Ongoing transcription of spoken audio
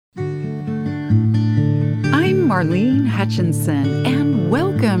Marlene Hutchinson, and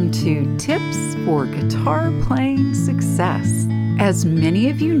welcome to Tips for Guitar Playing Success. As many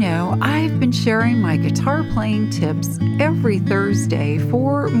of you know, I've been sharing my guitar playing tips every Thursday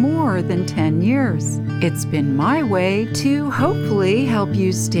for more than 10 years. It's been my way to hopefully help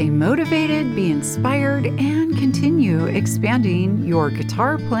you stay motivated, be inspired, and continue expanding your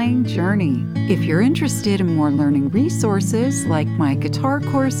guitar playing journey. If you're interested in more learning resources like my guitar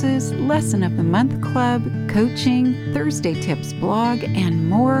courses, Lesson of the Month Club, coaching, Thursday Tips blog, and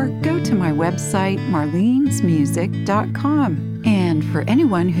more, go to my website, marlenesmusic.com. And for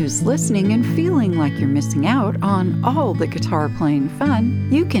anyone who's listening and feeling like you're missing out on all the guitar playing fun,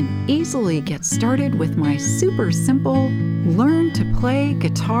 you can easily get started with my super simple Learn to Play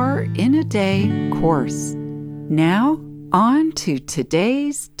Guitar in a Day course. Now, on to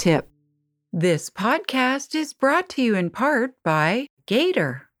today's tip. This podcast is brought to you in part by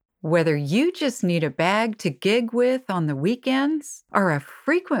Gator. Whether you just need a bag to gig with on the weekends, are a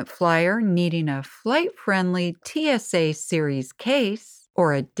frequent flyer needing a flight-friendly TSA Series case,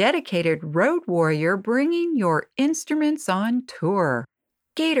 or a dedicated road warrior bringing your instruments on tour,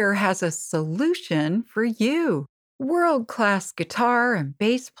 Gator has a solution for you. World-class guitar and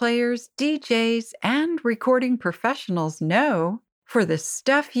bass players, DJs, and recording professionals know, for the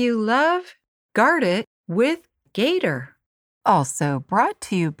stuff you love, guard it with Gator. Also brought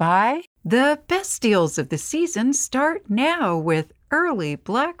to you by the best deals of the season start now with early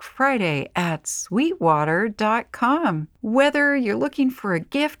Black Friday at Sweetwater.com. Whether you're looking for a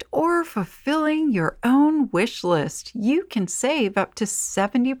gift or fulfilling your own wish list, you can save up to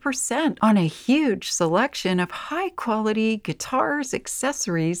 70% on a huge selection of high-quality guitars,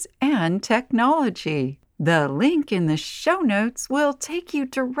 accessories, and technology. The link in the show notes will take you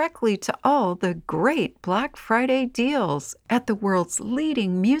directly to all the great Black Friday deals at the world's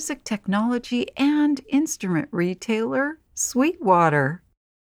leading music technology and instrument retailer, Sweetwater.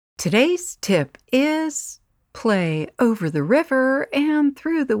 Today's tip is play Over the River and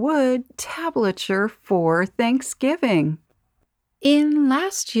Through the Wood tablature for Thanksgiving. In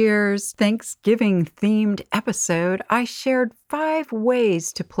last year's Thanksgiving-themed episode, I shared 5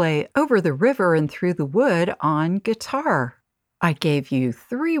 ways to play Over the River and Through the Wood on guitar. I gave you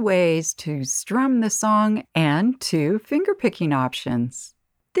 3 ways to strum the song and 2 finger-picking options.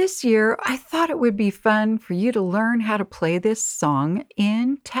 This year, I thought it would be fun for you to learn how to play this song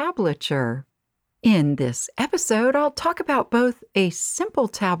in tablature. In this episode, I'll talk about both a simple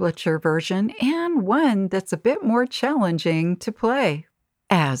tablature version and one that's a bit more challenging to play.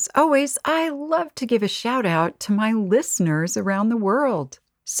 As always, I love to give a shout out to my listeners around the world.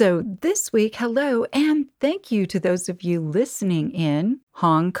 So this week, hello and thank you to those of you listening in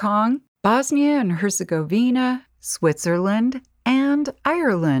Hong Kong, Bosnia and Herzegovina, Switzerland, and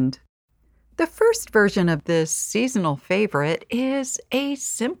Ireland. The first version of this seasonal favorite is a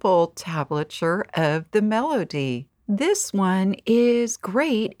simple tablature of the melody. This one is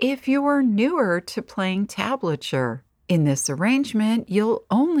great if you're newer to playing tablature. In this arrangement, you'll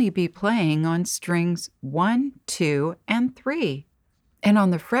only be playing on strings 1, 2, and 3. And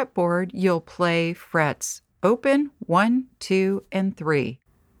on the fretboard, you'll play frets open 1, 2, and 3.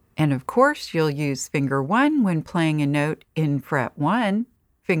 And of course, you'll use finger 1 when playing a note in fret 1,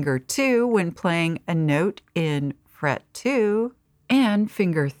 finger 2 when playing a note in fret 2, and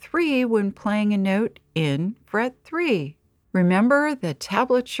finger 3 when playing a note in fret 3. Remember the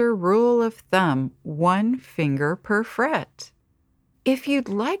tablature rule of thumb, 1 finger per fret. If you'd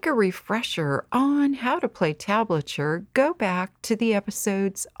like a refresher on how to play tablature, go back to the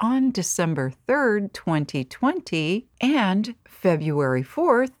episodes on December 3rd, 2020 and February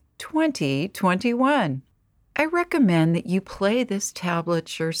 4th, 2021. I recommend that you play this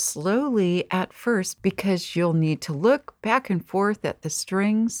tablature slowly at first because you'll need to look back and forth at the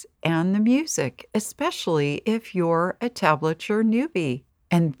strings and the music, especially if you're a tablature newbie.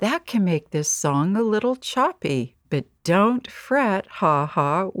 And that can make this song a little choppy. But don't fret,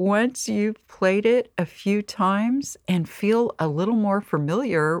 once you've played it a few times and feel a little more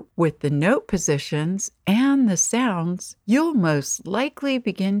familiar with the note positions and the sounds, you'll most likely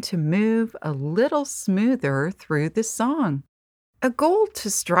begin to move a little smoother through the song. A goal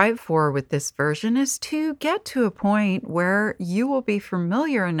to strive for with this version is to get to a point where you will be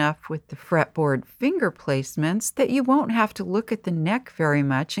familiar enough with the fretboard finger placements that you won't have to look at the neck very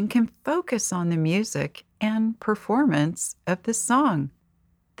much and can focus on the music and performance of the song.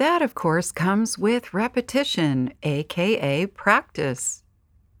 That, of course, comes with repetition, aka practice.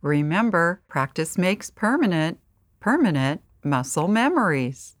 Remember, practice makes permanent muscle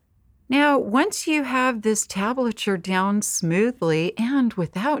memories. Now, once you have this tablature down smoothly and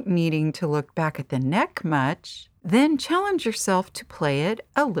without needing to look back at the neck much, then challenge yourself to play it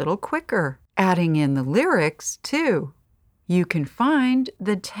a little quicker, adding in the lyrics too. You can find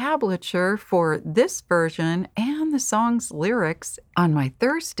the tablature for this version and the song's lyrics on my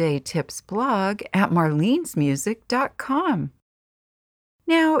Thursday Tips blog at marlenesmusic.com.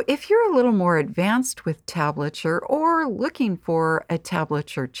 Now, if you're a little more advanced with tablature or looking for a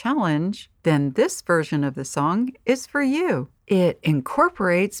tablature challenge, then this version of the song is for you. It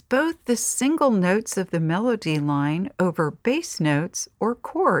incorporates both the single notes of the melody line over bass notes or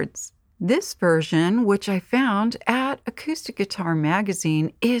chords. This version, which I found at Acoustic Guitar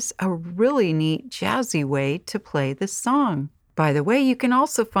Magazine, is a really neat jazzy way to play this song. By the way, you can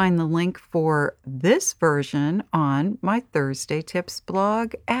also find the link for this version on my Thursday Tips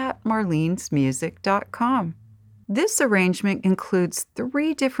blog at marlenesmusic.com. This arrangement includes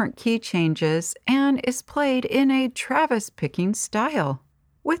 3 different key changes and is played in a Travis picking style.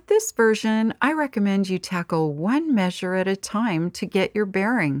 With this version, I recommend you tackle one measure at a time to get your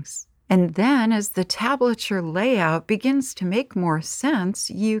bearings. And then as the tablature layout begins to make more sense,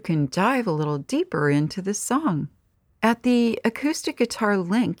 you can dive a little deeper into the song. At the acoustic guitar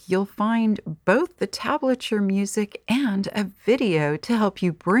link, you'll find both the tablature music and a video to help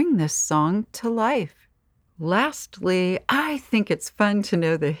you bring this song to life. Lastly, I think it's fun to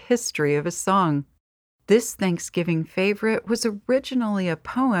know the history of a song. This Thanksgiving favorite was originally a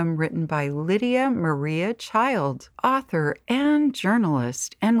poem written by Lydia Maria Child, author and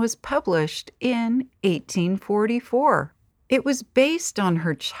journalist, and was published in 1844. It was based on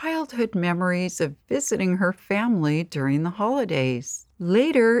her childhood memories of visiting her family during the holidays.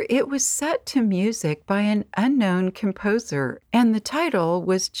 Later, it was set to music by an unknown composer, and the title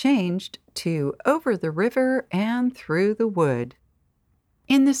was changed to Over the River and Through the Wood.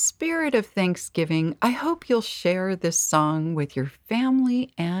 In the spirit of Thanksgiving, I hope you'll share this song with your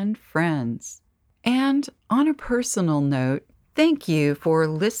family and friends. And on a personal note, thank you for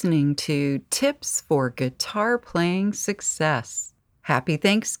listening to Tips for Guitar Playing Success. Happy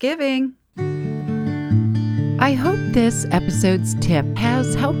Thanksgiving! I hope this episode's tip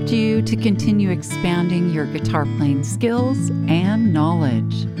has helped you to continue expanding your guitar playing skills and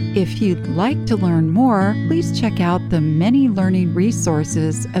knowledge. If you'd like to learn more, please check out the many learning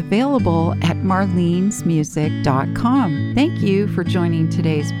resources available at marlenesmusic.com. Thank you for joining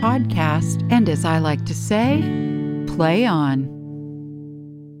today's podcast, and as I like to say, play on.